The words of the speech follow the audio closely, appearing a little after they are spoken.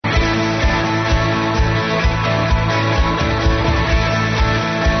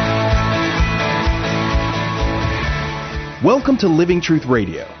Welcome to Living Truth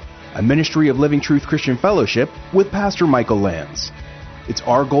Radio, a ministry of Living Truth Christian Fellowship with Pastor Michael Lanz. It's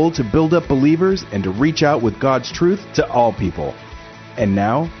our goal to build up believers and to reach out with God's truth to all people. And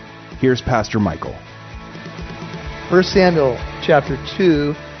now, here's Pastor Michael. 1 Samuel chapter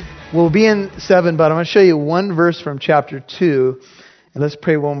 2. We'll be in 7, but I'm going to show you one verse from chapter 2. And let's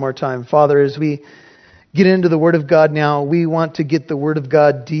pray one more time. Father, as we get into the Word of God now, we want to get the Word of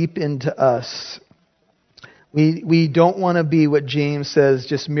God deep into us. We don't want to be what James says,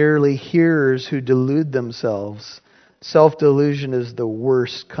 just merely hearers who delude themselves. Self-delusion is the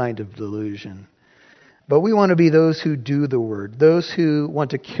worst kind of delusion. But we want to be those who do the Word, those who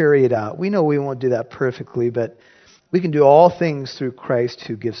want to carry it out. We know we won't do that perfectly, but we can do all things through Christ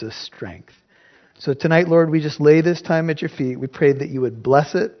who gives us strength. So tonight, Lord, we just lay this time at your feet. We pray that you would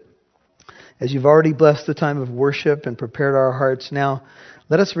bless it, as you've already blessed the time of worship and prepared our hearts. Now,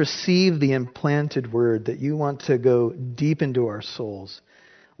 let us receive the implanted word that you want to go deep into our souls.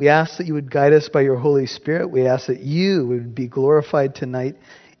 We ask that you would guide us by your Holy Spirit. We ask that you would be glorified tonight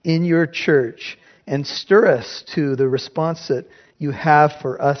in your church and stir us to the response that you have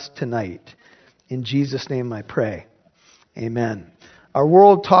for us tonight. In Jesus' name I pray. Amen. Our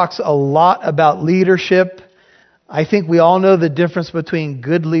world talks a lot about leadership. I think we all know the difference between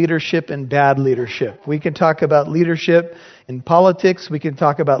good leadership and bad leadership. We can talk about leadership in politics. We can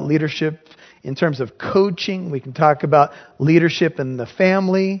talk about leadership in terms of coaching. We can talk about leadership in the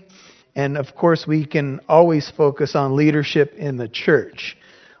family. And of course, we can always focus on leadership in the church.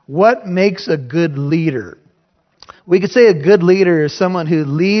 What makes a good leader? We could say a good leader is someone who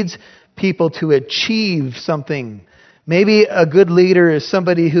leads people to achieve something. Maybe a good leader is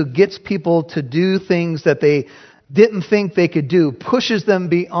somebody who gets people to do things that they didn't think they could do, pushes them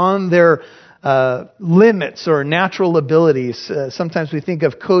beyond their limits or natural abilities. Sometimes we think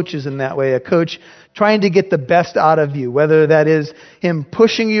of coaches in that way. A coach trying to get the best out of you, whether that is him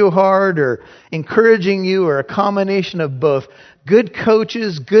pushing you hard or encouraging you or a combination of both. Good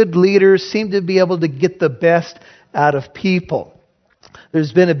coaches, good leaders seem to be able to get the best out of people.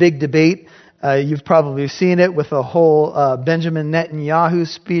 There's been a big debate. You've probably seen it with the whole Benjamin Netanyahu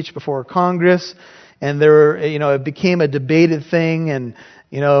speech before Congress. And it became a debated thing, and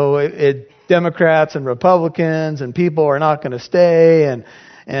Democrats and Republicans and people are not going to stay,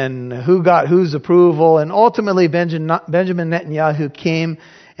 and who got whose approval, and ultimately Benjamin Netanyahu came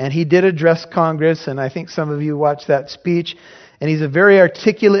and he did address Congress, and I think some of you watched that speech, and he's a very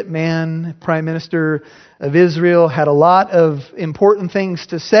articulate man, Prime Minister of Israel, had a lot of important things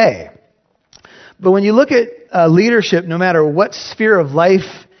to say. But when you look at leadership, no matter what sphere of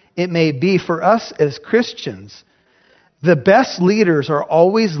life it may be, for us as Christians, the best leaders are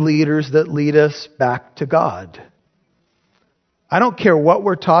always leaders that lead us back to God. I don't care what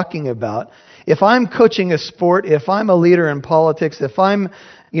we're talking about. If I'm coaching a sport, if I'm a leader in politics, if I'm,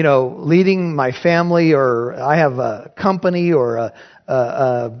 leading my family, or I have a company or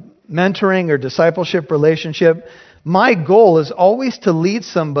a mentoring or discipleship relationship, my goal is always to lead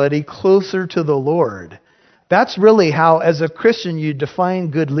somebody closer to the Lord. That's really how, as a Christian, you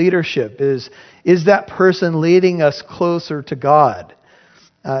define good leadership, is that person leading us closer to God.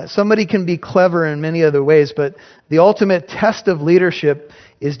 Somebody can be clever in many other ways, but the ultimate test of leadership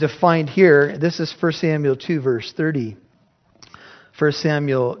is defined here. This is 1 Samuel 2, verse 30. 1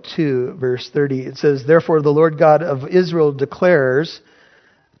 Samuel 2, verse 30. It says, "Therefore the Lord God of Israel declares,"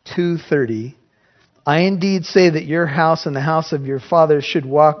 2:30, "I indeed say that your house and the house of your fathers should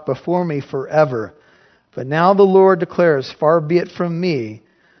walk before me forever. But now the Lord declares, far be it from me,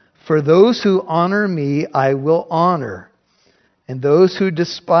 for those who honor me I will honor, and those who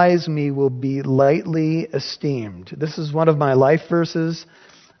despise me will be lightly esteemed." This is one of my life verses.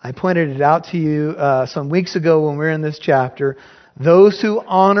 I pointed it out to you some weeks ago when we were in this chapter. Those who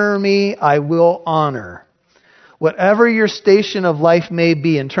honor me I will honor. Whatever your station of life may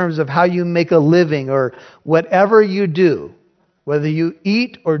be in terms of how you make a living or whatever you do, whether you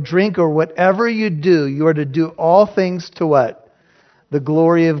eat or drink or whatever you do, you are to do all things to what? The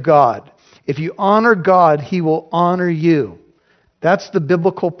glory of God. If you honor God, He will honor you. That's the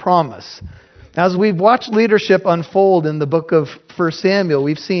biblical promise. As we've watched leadership unfold in the book of 1 Samuel,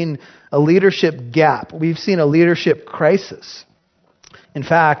 we've seen a leadership gap. We've seen a leadership crisis. In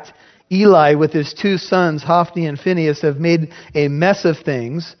fact, Eli with his two sons, Hophni and Phinehas, have made a mess of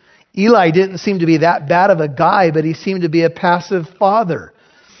things. Eli didn't seem to be that bad of a guy, but he seemed to be a passive father.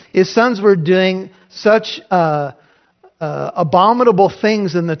 His sons were doing such abominable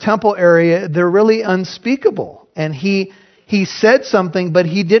things in the temple area, they're really unspeakable. And he said something, but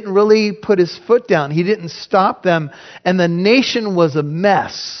he didn't really put his foot down. He didn't stop them. And the nation was a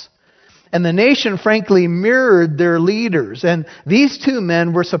mess. And the nation, frankly, mirrored their leaders. And these two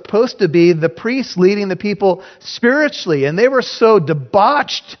men were supposed to be the priests leading the people spiritually. And they were so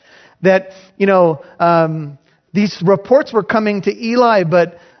debauched that, these reports were coming to Eli,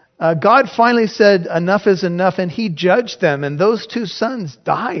 but God finally said, enough is enough, and he judged them. And those two sons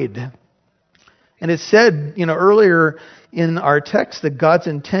died. And it said, earlier in our text that God's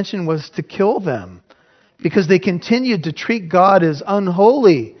intention was to kill them because they continued to treat God as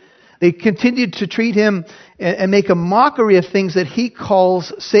unholy. They continued to treat him and make a mockery of things that he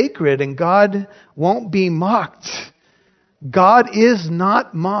calls sacred, and God won't be mocked. God is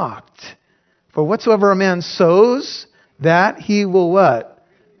not mocked. For whatsoever a man sows, that he will what?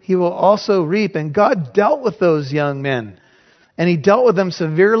 He will also reap. And God dealt with those young men. And he dealt with them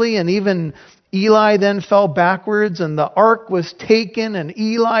severely, and even Eli then fell backwards, and the ark was taken, and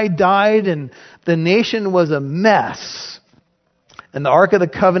Eli died, and the nation was a mess. And the Ark of the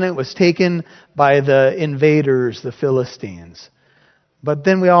Covenant was taken by the invaders, the Philistines. But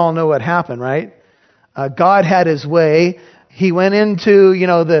then we all know what happened, right? God had his way. He went into,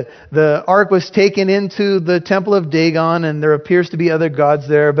 the Ark was taken into the temple of Dagon, and there appears to be other gods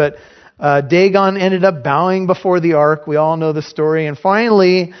there. But Dagon ended up bowing before the Ark. We all know the story. And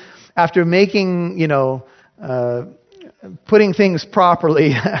finally, after making, putting things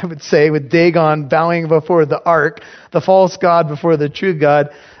properly, I would say, with Dagon bowing before the ark, the false god before the true God,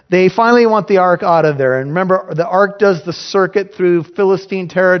 they finally want the ark out of there. And remember, the ark does the circuit through Philistine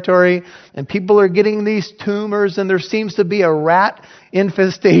territory, and people are getting these tumors, and there seems to be a rat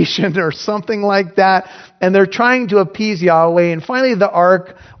infestation or something like that, and they're trying to appease Yahweh, and finally the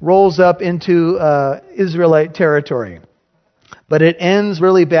ark rolls up into Israelite territory. But it ends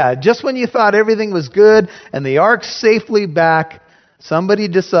really bad. Just when you thought everything was good and the ark's safely back, somebody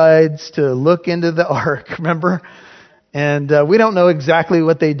decides to look into the ark, remember? And we don't know exactly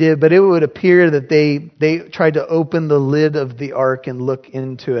what they did, but it would appear that they tried to open the lid of the ark and look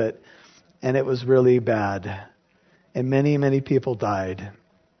into it. And it was really bad. And many, many people died.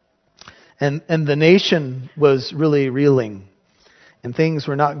 And the nation was really reeling. And things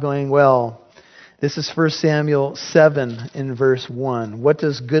were not going well. This is 1 Samuel 7 in verse 1. What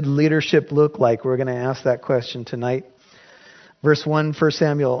does good leadership look like? We're going to ask that question tonight. Verse 1, 1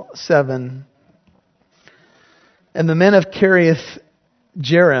 Samuel 7. And the men of Kiriath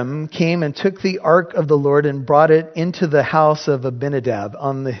Jearim came and took the ark of the Lord and brought it into the house of Abinadab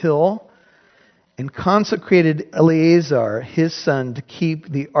on the hill and consecrated Eleazar, his son, to keep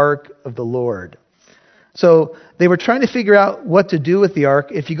the ark of the Lord. So they were trying to figure out what to do with the ark.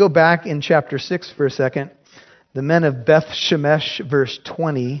 If you go back in chapter 6 for a second, the men of Beth Shemesh, verse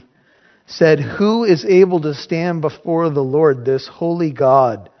 20, said, "Who is able to stand before the Lord, this holy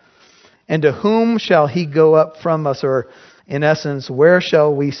God? And to whom shall he go up from us?" Or in essence, where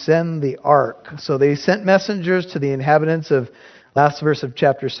shall we send the ark? So they sent messengers to the inhabitants of, last verse of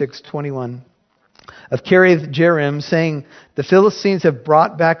chapter 6, 21, of Kiriath Jearim, saying, "The Philistines have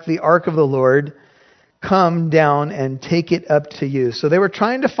brought back the ark of the Lord. Come down and take it up to you." So they were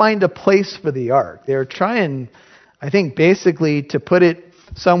trying to find a place for the ark. They were trying, I think, basically to put it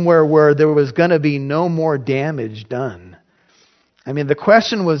somewhere where there was going to be no more damage done. I mean, the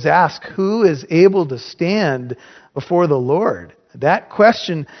question was asked, who is able to stand before the Lord? That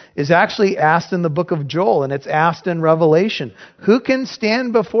question is actually asked in the book of Joel, and it's asked in Revelation. Who can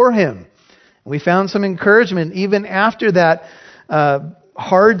stand before him? We found some encouragement even after that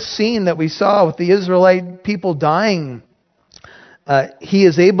hard scene that we saw with the Israelite people dying. He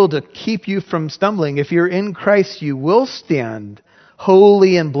is able to keep you from stumbling. If you're in Christ, you will stand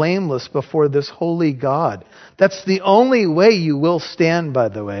holy and blameless before this holy God. That's the only way you will stand, by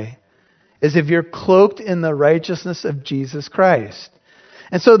the way, is if you're cloaked in the righteousness of Jesus Christ.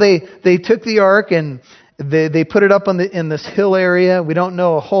 And so they took the ark and they put it up in this hill area. We don't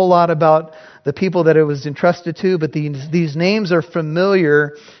know a whole lot about the people that it was entrusted to, but these names are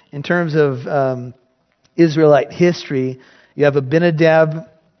familiar in terms of Israelite history. You have Abinadab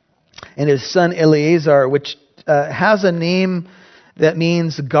and his son Eleazar, which has a name that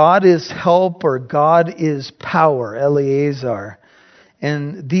means God is help or God is power, Eleazar.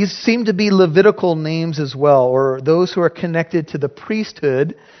 And these seem to be Levitical names as well, or those who are connected to the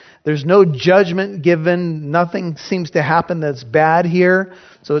priesthood. There's no judgment given. Nothing seems to happen that's bad here.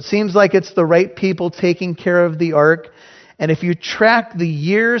 So it seems like it's the right people taking care of the ark. And if you track the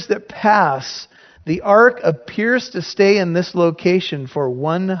years that pass, the ark appears to stay in this location for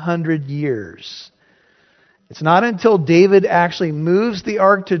 100 years. It's not until David actually moves the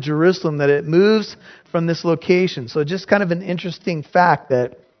ark to Jerusalem that it moves from this location. So just kind of an interesting fact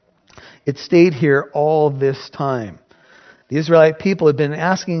that it stayed here all this time. The Israelite people had been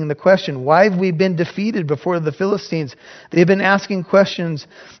asking the question, why have we been defeated before the Philistines? They've been asking questions,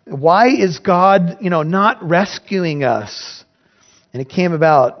 why is God, not rescuing us? And it came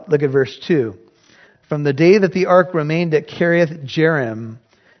about, look at verse 2. From the day that the ark remained at Kiriath Jearim,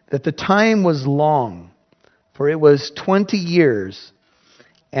 that the time was long, for it was 20 years,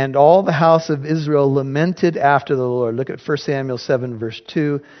 and all the house of Israel lamented after the Lord. Look at 1 Samuel 7, verse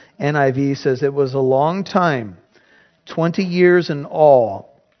 2. NIV says, it was a long time, 20 years in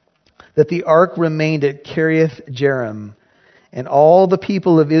all, that the ark remained at Kiriath Jearim, and all the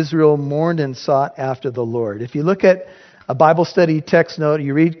people of Israel mourned and sought after the Lord. If you look at a Bible study text note,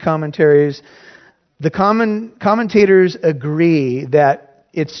 you read commentaries, the commentators agree that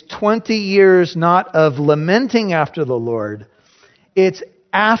it's 20 years not of lamenting after the Lord, it's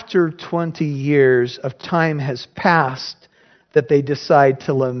after 20 years of time has passed that they decide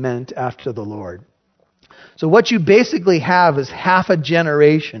to lament after the Lord. So what you basically have is half a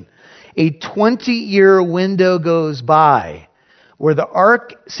generation. A 20-year window goes by where the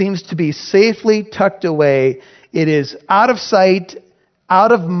ark seems to be safely tucked away. It is out of sight,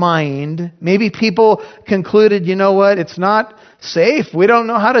 out of mind. Maybe people concluded, you know what, it's not safe. We don't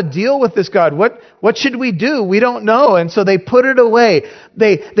know how to deal with this God. What should we do? We don't know. And so they put it away.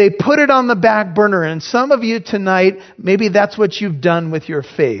 They put it on the back burner. And some of you tonight, maybe that's what you've done with your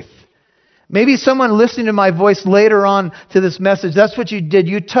faith. Maybe someone listening to my voice later on to this message, that's what you did.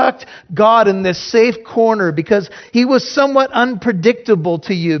 You tucked God in this safe corner because He was somewhat unpredictable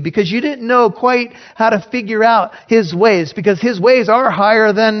to you, because you didn't know quite how to figure out His ways, because His ways are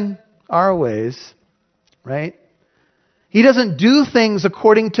higher than our ways, right? He doesn't do things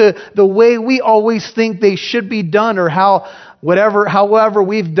according to the way we always think they should be done, or however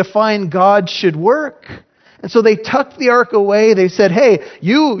we've defined God should work. And so they tucked the ark away. They said, hey,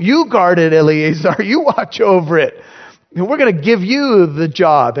 you guard it, Eleazar. You watch over it. And we're going to give you the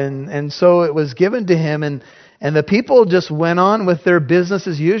job. And so it was given to him. And the people just went on with their business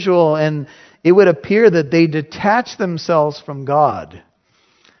as usual. And it would appear that they detached themselves from God.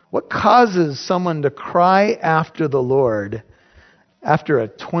 What causes someone to cry after the Lord after a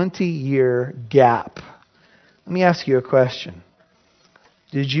 20-year gap? Let me ask you a question.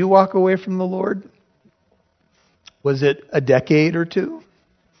 Did you walk away from the Lord? Was it a decade or two?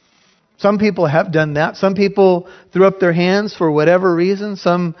 Some people have done that. Some people threw up their hands for whatever reason.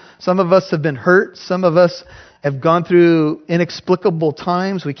 Some of us have been hurt. Some of us have gone through inexplicable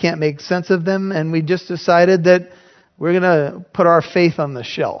times. We can't make sense of them. And we just decided that we're going to put our faith on the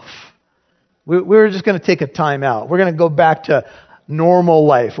shelf. We're just going to take a time out. We're going to go back to normal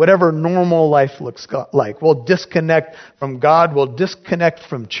life, whatever normal life looks like. We'll disconnect from God. We'll disconnect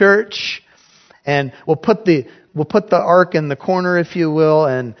from church. And we'll put the ark in the corner, if you will,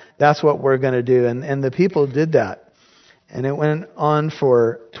 and that's what we're going to do. And the people did that. And it went on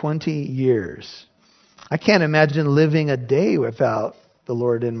for 20 years. I can't imagine living a day without the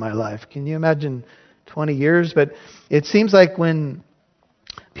Lord in my life. Can you imagine 20 years? But it seems like when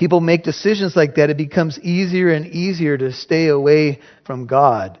people make decisions like that, it becomes easier and easier to stay away from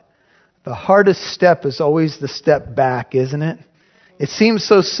God. The hardest step is always the step back, isn't it? It seems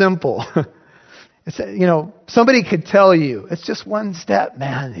so simple. Somebody could tell you, it's just one step,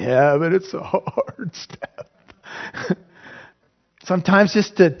 man. Yeah, but it's a hard step. Sometimes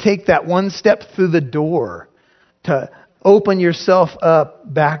just to take that one step through the door, to open yourself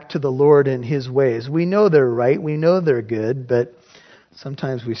up back to the Lord and His ways. We know they're right. We know they're good, but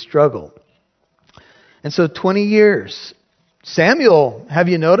sometimes we struggle. And so 20 years. Samuel, have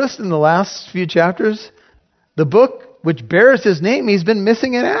you noticed in the last few chapters, the book which bears his name, he's been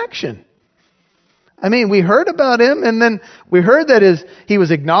missing in action. I mean, we heard about him, and then we heard that he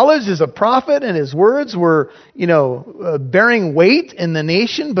was acknowledged as a prophet, and his words were, bearing weight in the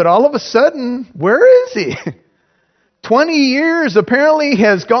nation. But all of a sudden, where is he? 20 years apparently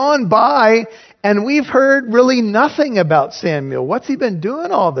has gone by, and we've heard really nothing about Samuel. What's he been doing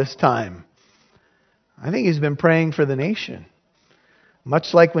all this time? I think he's been praying for the nation.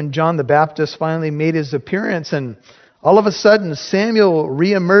 Much like when John the Baptist finally made his appearance, and all of a sudden Samuel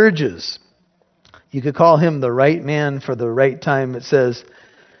reemerges. You could call him the right man for the right time. It says,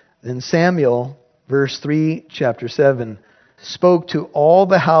 then Samuel, verse 3, chapter 7, spoke to all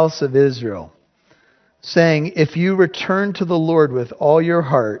the house of Israel, saying, if you return to the Lord with all your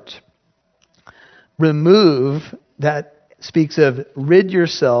heart, remove, that speaks of rid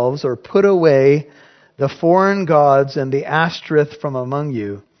yourselves or put away the foreign gods and the Ashtoreth from among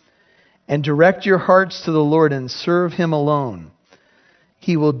you, and direct your hearts to the Lord and serve Him alone.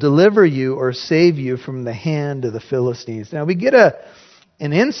 He will deliver you or save you from the hand of the Philistines. Now we get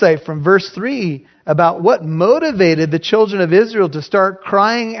an insight from verse 3 about what motivated the children of Israel to start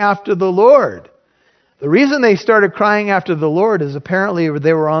crying after the Lord. The reason they started crying after the Lord is apparently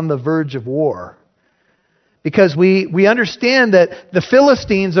they were on the verge of war. Because we understand that the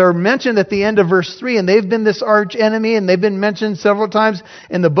Philistines are mentioned at the end of verse 3, and they've been this arch enemy, and they've been mentioned several times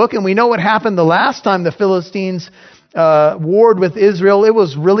in the book, and we know what happened the last time the Philistines warred with Israel. It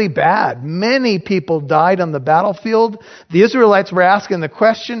was really bad. Many people died on the battlefield. The Israelites were asking the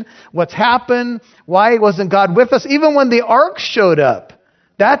question, what's happened? Why wasn't God with us? Even when the ark showed up,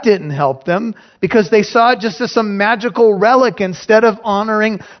 that didn't help them because they saw it just as some magical relic instead of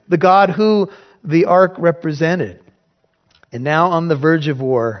honoring the God who the ark represented. And now on the verge of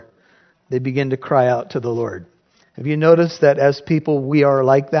war, they begin to cry out to the Lord. Have you noticed that as people, we are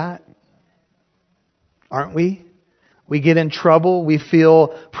like that? Aren't we? We get in trouble. We feel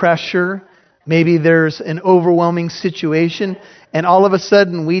pressure. Maybe there's an overwhelming situation. And all of a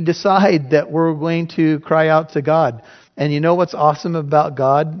sudden, we decide that we're going to cry out to God. And you know what's awesome about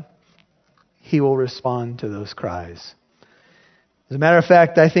God? He will respond to those cries. As a matter of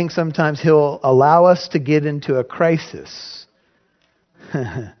fact, I think sometimes He'll allow us to get into a crisis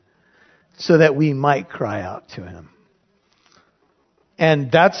so that we might cry out to Him. And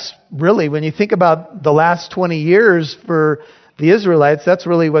that's really, when you think about the last 20 years for the Israelites, that's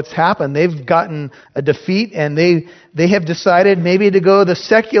really what's happened. They've gotten a defeat and they have decided maybe to go the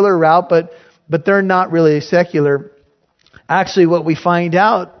secular route, but they're not really secular. Actually, what we find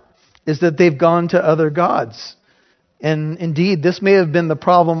out is that they've gone to other gods. And indeed, this may have been the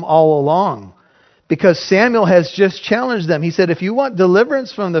problem all along. Because Samuel has just challenged them. He said, if you want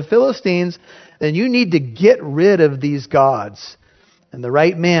deliverance from the Philistines, then you need to get rid of these gods. And the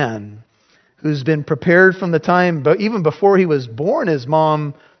right man, who's been prepared from the time, but even before he was born, his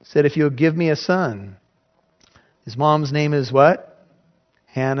mom said, if you'll give me a son. His mom's name is what?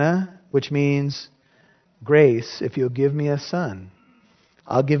 Hannah, which means grace. If you'll give me a son,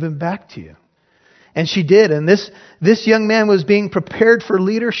 I'll give him back to you. And she did. And this young man was being prepared for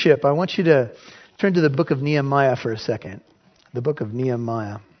leadership. I want you to turn to the book of Nehemiah for a second. The book of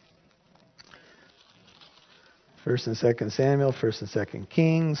Nehemiah. 1st and 2nd Samuel, 1st and 2nd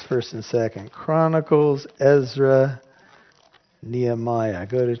Kings, 1st and 2nd Chronicles, Ezra, Nehemiah.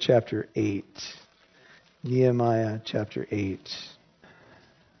 Go to chapter 8. Nehemiah chapter 8.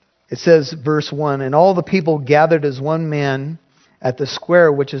 It says, verse 1, and all the people gathered as one man at the square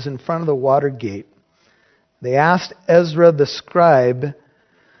which is in front of the water gate. They asked Ezra the scribe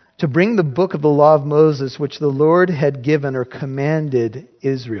to bring the book of the law of Moses, which the Lord had given or commanded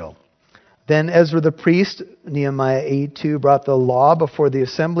Israel. Then Ezra the priest, Nehemiah 8:2, brought the law before the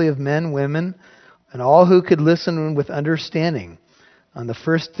assembly of men, women, and all who could listen with understanding on the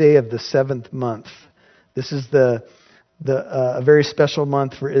first day of the 7th month. This is a very special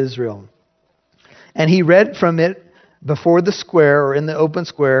month for Israel. And he read from it before the square, or in the open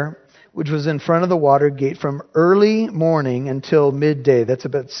square, which was in front of the water gate, from early morning until midday. That's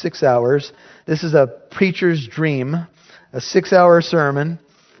about 6 hours. This is a preacher's dream, a 6-hour sermon,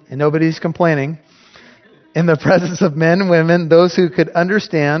 and nobody's complaining. In the presence of men and women, those who could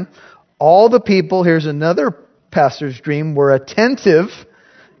understand, all the people, here's another pastor's dream, were attentive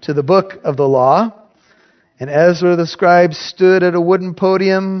to the book of the law. And Ezra the scribe stood at a wooden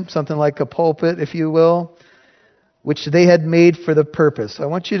podium, something like a pulpit, if you will, which they had made for the purpose. I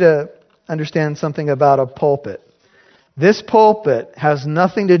want you to understand something about a pulpit. This pulpit has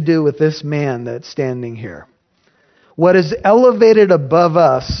nothing to do with this man that's standing here. What is elevated above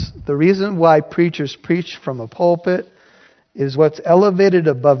us, the reason why preachers preach from a pulpit, is what's elevated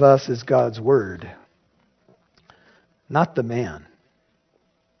above us is God's Word. Not the man.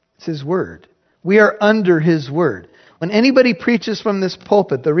 It's His Word. We are under His Word. When anybody preaches from this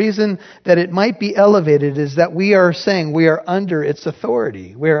pulpit, the reason that it might be elevated is that we are saying we are under its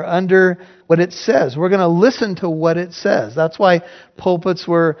authority. We are under what it says. We're going to listen to what it says. That's why pulpits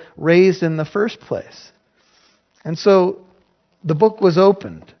were raised in the first place. And so the book was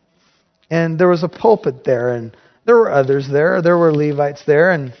opened, and there was a pulpit there, and there were others there. There were Levites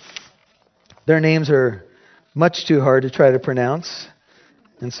there, and their names are much too hard to try to pronounce,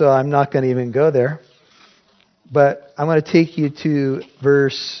 and so I'm not going to even go there. But I'm going to take you to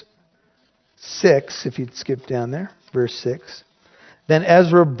verse 6, if you'd skip down there. Verse 6. Then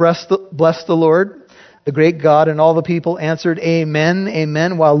Ezra blessed the Lord, the great God, and all the people answered, Amen,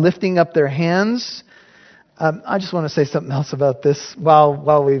 Amen, while lifting up their hands. I just want to say something else about this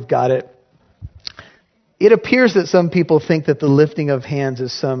while we've got it. It appears that some people think that the lifting of hands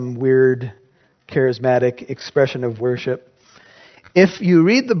is some weird, charismatic expression of worship. If you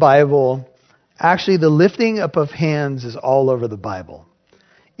read the Bible, actually, the lifting up of hands is all over the Bible.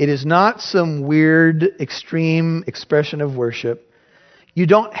 It is not some weird, extreme expression of worship. You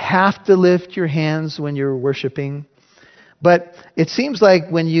don't have to lift your hands when you're worshiping. But it seems like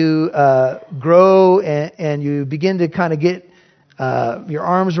when you grow and you begin to kind of get your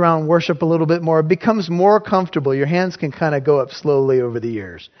arms around worship a little bit more, it becomes more comfortable. Your hands can kind of go up slowly over the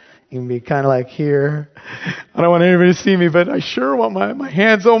years. You can be kind of like here. I don't want anybody to see me, but I sure want my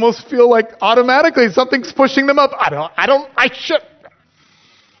hands almost feel like automatically something's pushing them up. I should.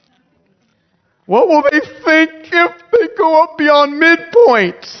 What will they think if they go up beyond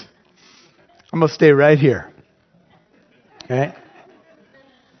midpoint? I'm going to stay right here. Okay?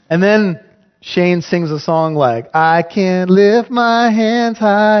 And then Shane sings a song like, I can't lift my hands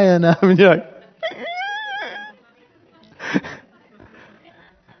high enough. And you're like,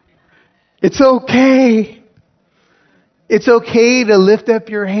 it's okay. It's okay to lift up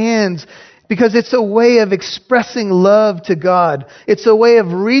your hands because it's a way of expressing love to God. It's a way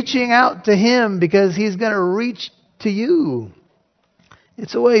of reaching out to Him because He's going to reach to you.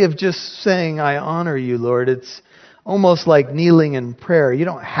 It's a way of just saying, I honor you, Lord. It's almost like kneeling in prayer. You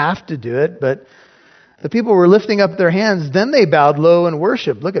don't have to do it, but the people were lifting up their hands. Then they bowed low and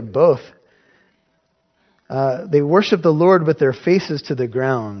worshiped. Look at both. They worshiped the Lord with their faces to the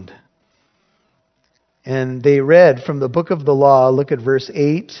ground. And they read from the book of the law. Look at verse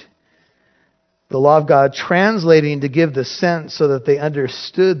 8. The law of God, translating to give the sense so that they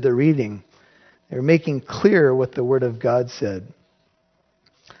understood the reading. They're making clear what the Word of God said.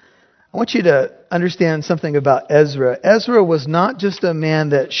 I want you to understand something about Ezra. Ezra was not just a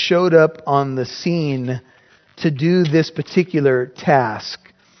man that showed up on the scene to do this particular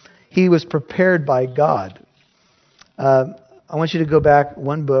task. He was prepared by God. I want you to go back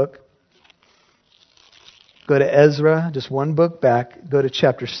one book. Go to Ezra, just one book back. Go to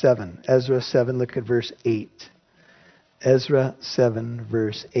chapter 7. Ezra 7, look at verse 8. Ezra 7,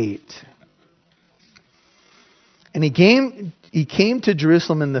 verse 8. And he came to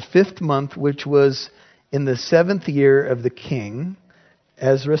Jerusalem in the 5th month, which was in the 7th year of the king.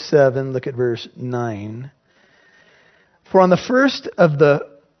 Ezra 7, look at verse 9. For on the first of the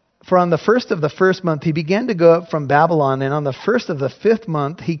 1st month he began to go up from Babylon, and on the 1st of the 5th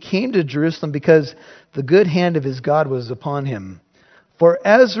month he came to Jerusalem because the good hand of his God was upon him. For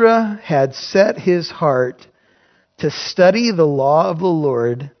Ezra had set his heart to study the law of the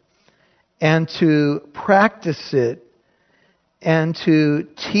Lord and to practice it and to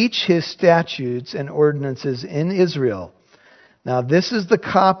teach His statutes and ordinances in Israel. Now this is the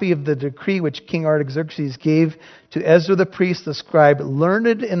copy of the decree which King Artaxerxes gave to Ezra the priest, the scribe,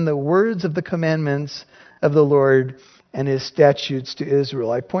 learned in the words of the commandments of the Lord and His statutes to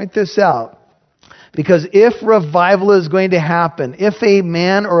Israel. I point this out because if revival is going to happen, if a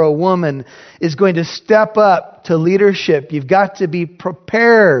man or a woman is going to step up to leadership, you've got to be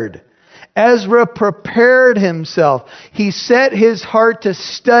prepared. Ezra prepared himself. He set his heart to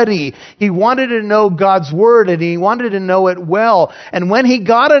study. He wanted to know God's Word, and he wanted to know it well. And when he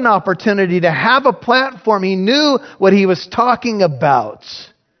got an opportunity to have a platform, he knew what he was talking about,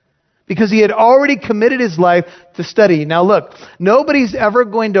 because he had already committed his life to study. Now look, nobody's ever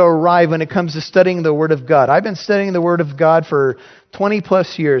going to arrive when it comes to studying the Word of God. I've been studying the Word of God for 20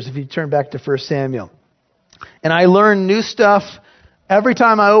 plus years, if you turn back to 1 Samuel. And I learn new stuff every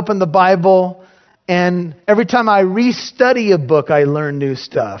time I open the Bible, and every time I restudy a book, I learn new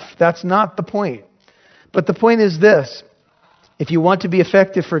stuff. That's not the point. But the point is this. If you want to be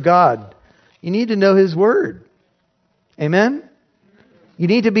effective for God, you need to know His Word. Amen? You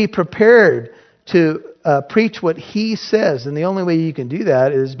need to be prepared to preach what He says. And the only way you can do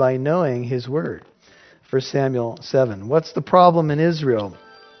that is by knowing His Word. 1 Samuel 7. What's the problem in Israel?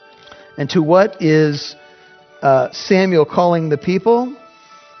 And to what is Samuel calling the people?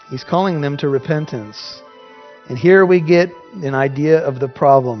 He's calling them to repentance. And here we get an idea of the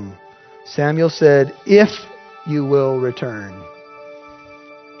problem. Samuel said, if you will return.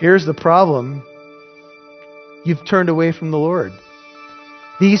 Here's the problem. You've turned away from the Lord.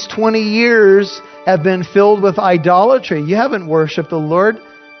 These 20 years have been filled with idolatry. You haven't worshipped the Lord.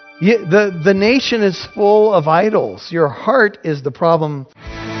 The nation is full of idols. Your heart is the problem.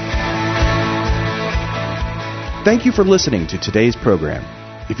 Thank you for listening to today's program.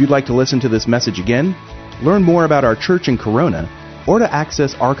 If you'd like to listen to this message again, learn more about our church in Corona, or to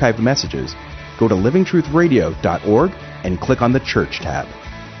access archived messages, go to livingtruthradio.org and click on the Church tab.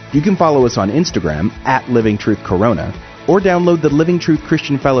 You can follow us on Instagram at Living Truth Corona, or download the Living Truth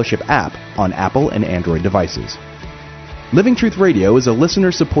Christian Fellowship app on Apple and Android devices. Living Truth Radio is a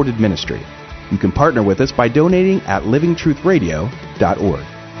listener-supported ministry. You can partner with us by donating at livingtruthradio.org.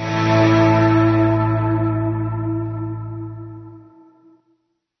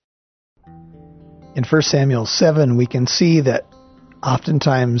 In 1 Samuel 7, we can see that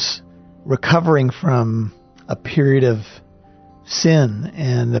oftentimes recovering from a period of sin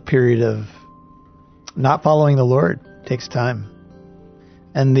and a period of not following the Lord takes time.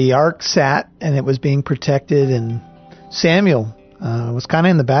 And the ark sat and it was being protected, and Samuel was kind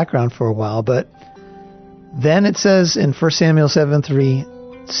of in the background for a while, but then it says in 1 Samuel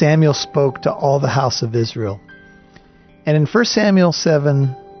 7:3, Samuel spoke to all the house of Israel. And in 1 Samuel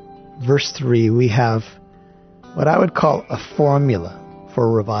 7, verse 3, we have what I would call a formula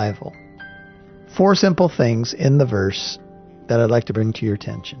for revival. 4 simple things in the verse that I'd like to bring to your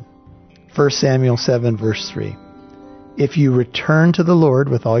attention. 1 Samuel 7, verse 3. If you return to the Lord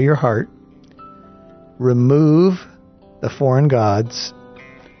with all your heart, remove the foreign gods,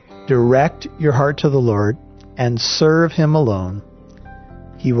 direct your heart to the Lord, and serve Him alone,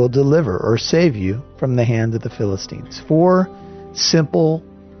 He will deliver or save you from the hand of the Philistines. 4 simple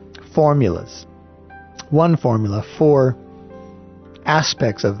formulas. One formula, 4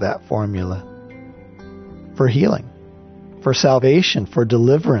 aspects of that formula for healing, for salvation, for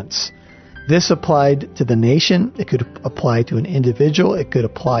deliverance. This applied to the nation. It could apply to an individual. It could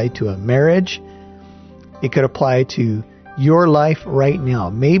apply to a marriage. It could apply to your life right now.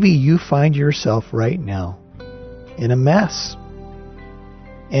 Maybe you find yourself right now in a mess.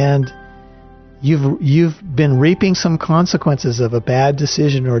 And you've been reaping some consequences of a bad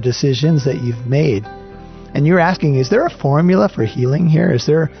decision or decisions that you've made. And you're asking, is there a formula for healing here? Is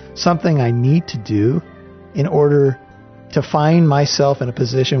there something I need to do in order to find myself in a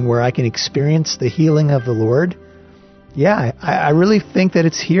position where I can experience the healing of the Lord? Yeah, I really think that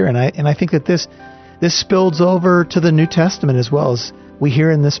it's here. And I think that this spills over to the New Testament as well, as we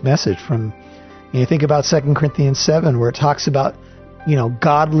hear in this message from, you think about 2 Corinthians 7, where it talks about,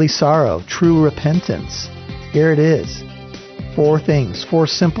 godly sorrow, true repentance. Here it is. 4 things, 4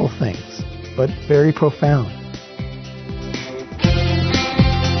 simple things, but very profound.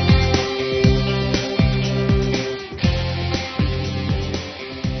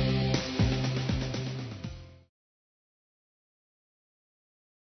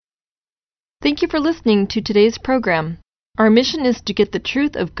 Thank you for listening to today's program. Our mission is to get the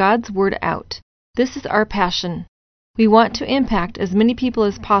truth of God's Word out. This is our passion. We want to impact as many people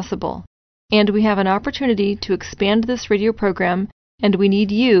as possible, and we have an opportunity to expand this radio program, and we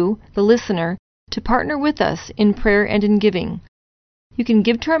need you, the listener, to partner with us in prayer and in giving. You can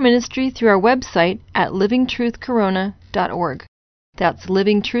give to our ministry through our website at livingtruthcorona.org. That's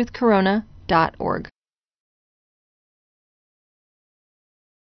livingtruthcorona.org.